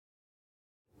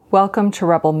Welcome to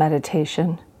Rebel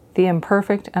Meditation, the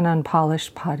Imperfect and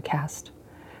Unpolished podcast.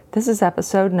 This is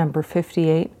episode number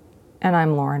 58, and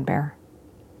I'm Lauren Bear.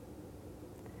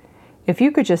 If you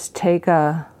could just take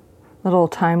a little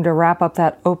time to wrap up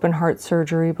that open heart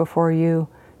surgery before you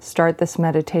start this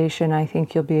meditation, I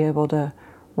think you'll be able to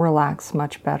relax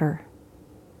much better.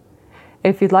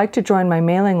 If you'd like to join my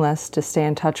mailing list to stay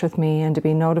in touch with me and to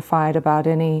be notified about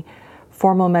any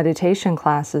formal meditation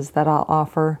classes that I'll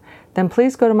offer, then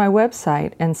please go to my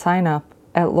website and sign up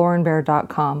at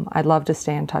laurenbear.com. I'd love to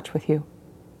stay in touch with you.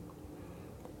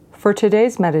 For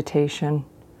today's meditation,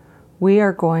 we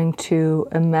are going to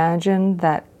imagine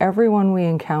that everyone we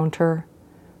encounter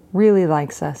really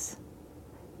likes us.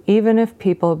 Even if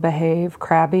people behave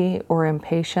crabby or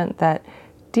impatient, that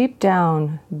deep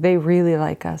down they really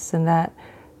like us, and that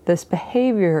this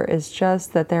behavior is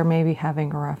just that they're maybe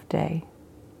having a rough day.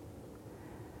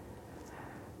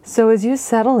 So as you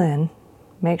settle in,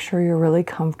 make sure you're really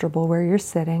comfortable where you're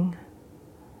sitting.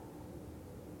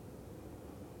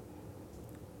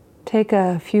 Take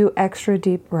a few extra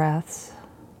deep breaths.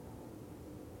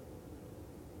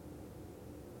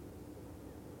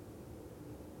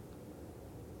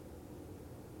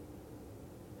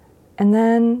 And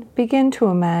then begin to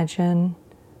imagine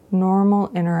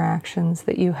normal interactions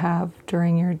that you have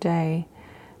during your day.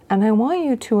 And I want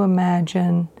you to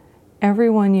imagine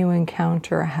everyone you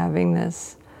encounter having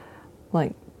this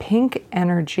like pink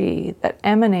energy that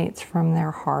emanates from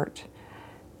their heart.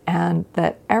 And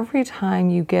that every time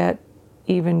you get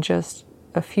even just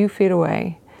a few feet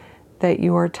away, that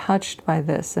you are touched by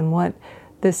this. And what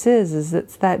this is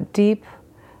it's that deep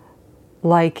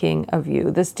liking of you,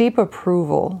 this deep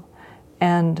approval.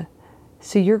 And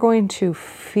so you're going to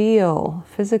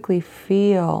physically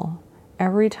feel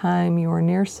every time you are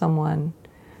near someone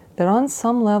that on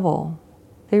some level,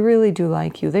 they really do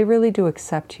like you. They really do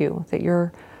accept you, that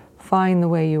you're fine the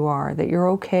way you are, that you're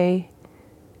okay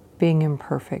being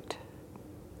imperfect.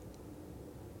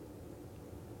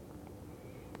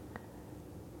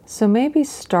 So maybe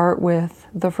start with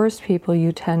the first people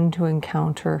you tend to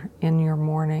encounter in your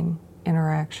morning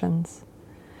interactions.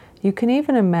 You can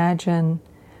even imagine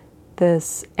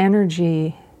this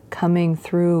energy coming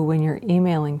through when you're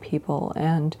emailing people,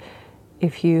 and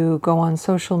if you go on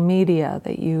social media,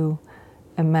 that you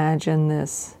imagine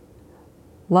this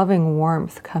loving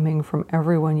warmth coming from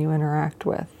everyone you interact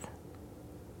with.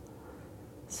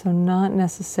 So not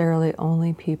necessarily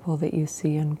only people that you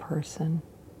see in person.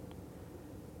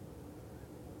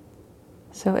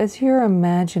 So as you're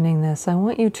imagining this, I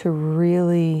want you to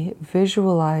really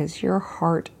visualize your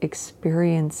heart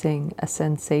experiencing a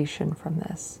sensation from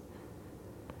this.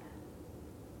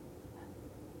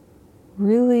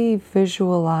 Really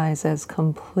visualize as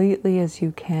completely as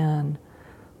you can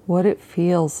what it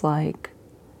feels like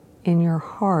in your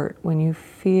heart when you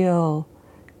feel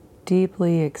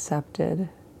deeply accepted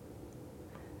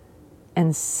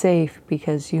and safe,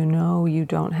 because you know you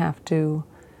don't have to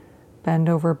bend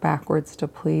over backwards to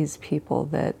please people,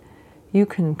 that you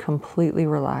can completely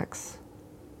relax.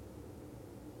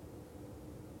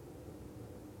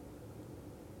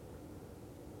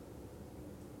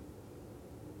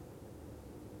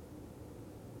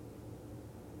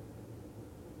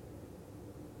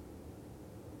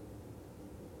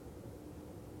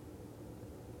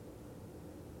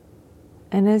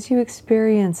 And as you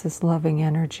experience this loving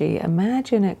energy,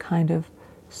 imagine it kind of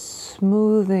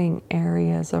smoothing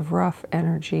areas of rough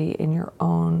energy in your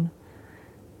own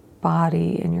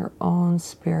body, in your own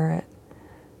spirit,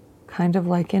 kind of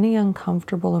like any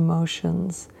uncomfortable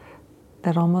emotions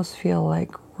that almost feel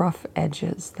like rough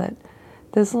edges, that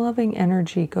this loving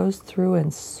energy goes through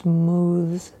and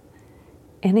smooths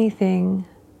anything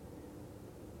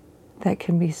that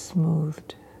can be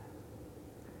smoothed.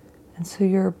 And so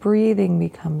your breathing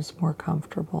becomes more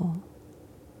comfortable.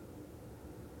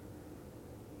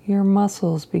 Your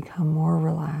muscles become more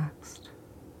relaxed.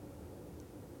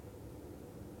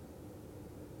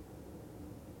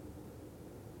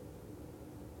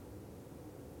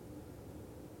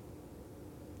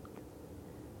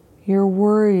 Your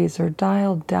worries are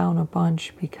dialed down a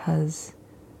bunch because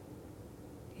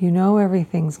you know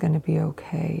everything's going to be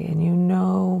okay, and you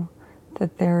know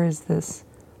that there is this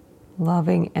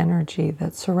loving energy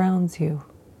that surrounds you.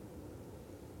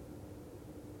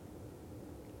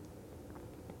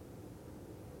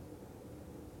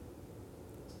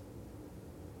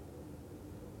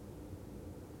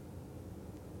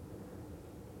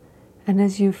 And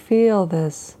as you feel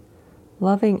this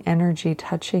loving energy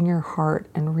touching your heart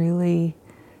and really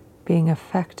being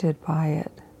affected by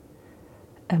it,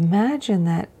 imagine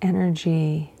that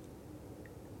energy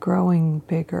growing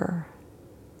bigger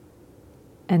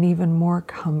and even more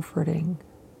comforting.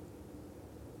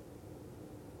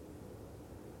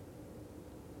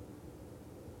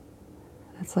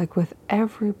 It's like with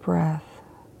every breath,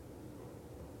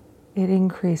 it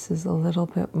increases a little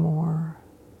bit more.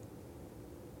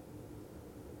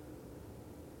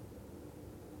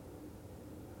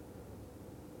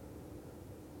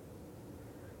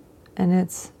 And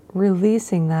it's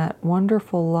releasing that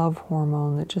wonderful love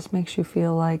hormone that just makes you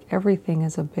feel like everything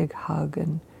is a big hug,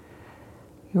 and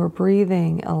your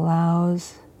breathing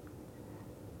allows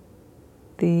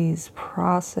these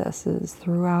processes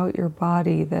throughout your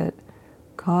body that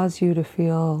cause you to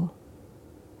feel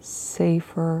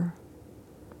safer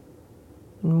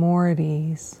and more at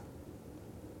ease.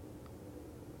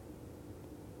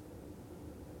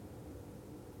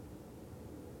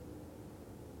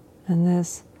 And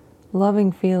this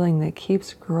loving feeling that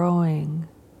keeps growing,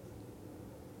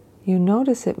 you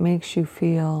notice it makes you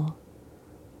feel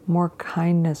more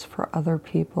kindness for other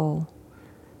people.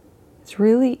 It's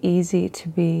really easy to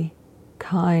be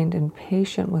kind and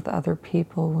patient with other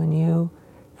people when you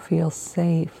feel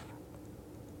safe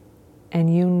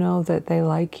and you know that they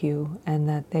like you and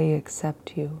that they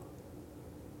accept you.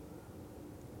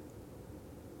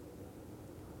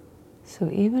 So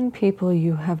even people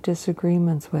you have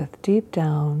disagreements with, deep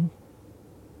down,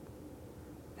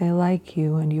 they like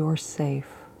you and you're safe.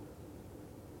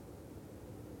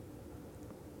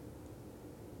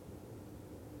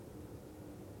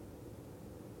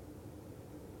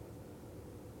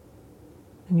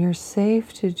 And you're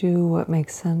safe to do what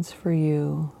makes sense for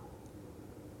you.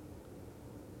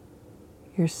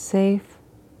 You're safe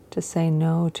to say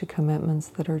no to commitments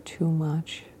that are too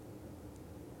much.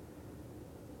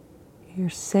 You're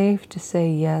safe to say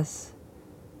yes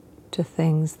to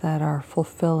things that are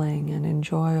fulfilling and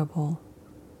enjoyable.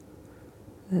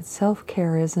 That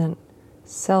self-care isn't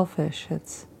selfish,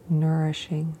 it's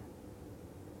nourishing.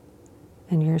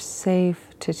 And you're safe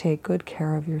to take good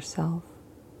care of yourself.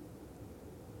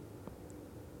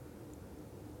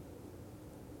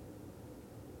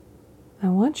 I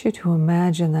want you to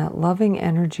imagine that loving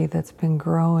energy that's been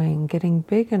growing, getting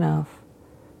big enough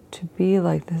to be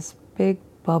like this big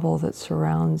bubble that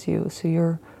surrounds you. So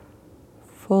you're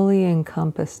fully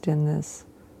encompassed in this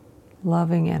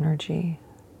loving energy.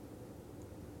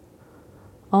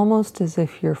 Almost as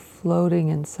if you're floating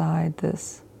inside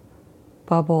this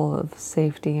bubble of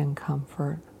safety and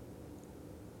comfort.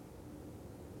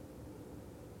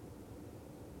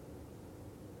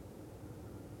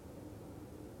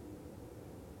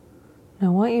 I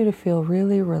want you to feel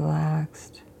really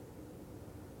relaxed.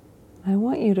 I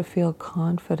want you to feel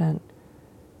confident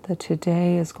that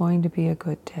today is going to be a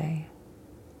good day.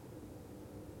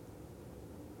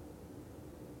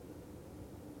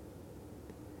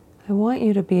 I want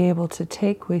you to be able to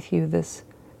take with you this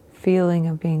feeling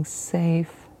of being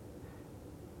safe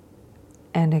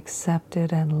and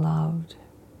accepted and loved.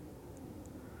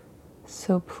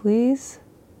 So please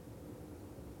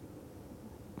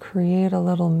create a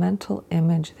little mental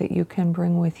image that you can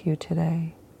bring with you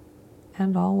today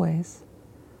and always,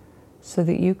 so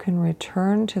that you can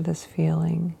return to this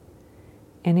feeling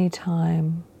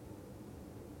anytime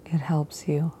it helps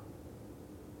you.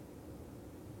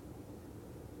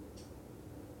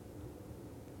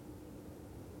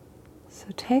 So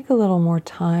take a little more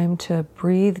time to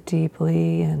breathe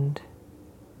deeply and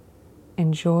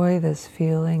enjoy this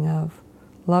feeling of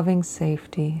loving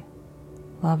safety,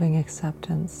 loving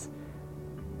acceptance.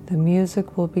 The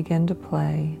music will begin to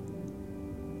play,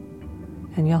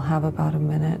 and you'll have about a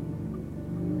minute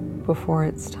before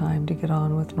it's time to get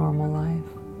on with normal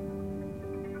life.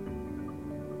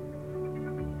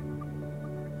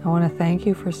 I want to thank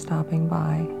you for stopping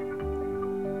by.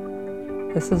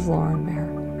 This is Lauren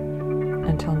Bear.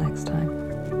 Until next time.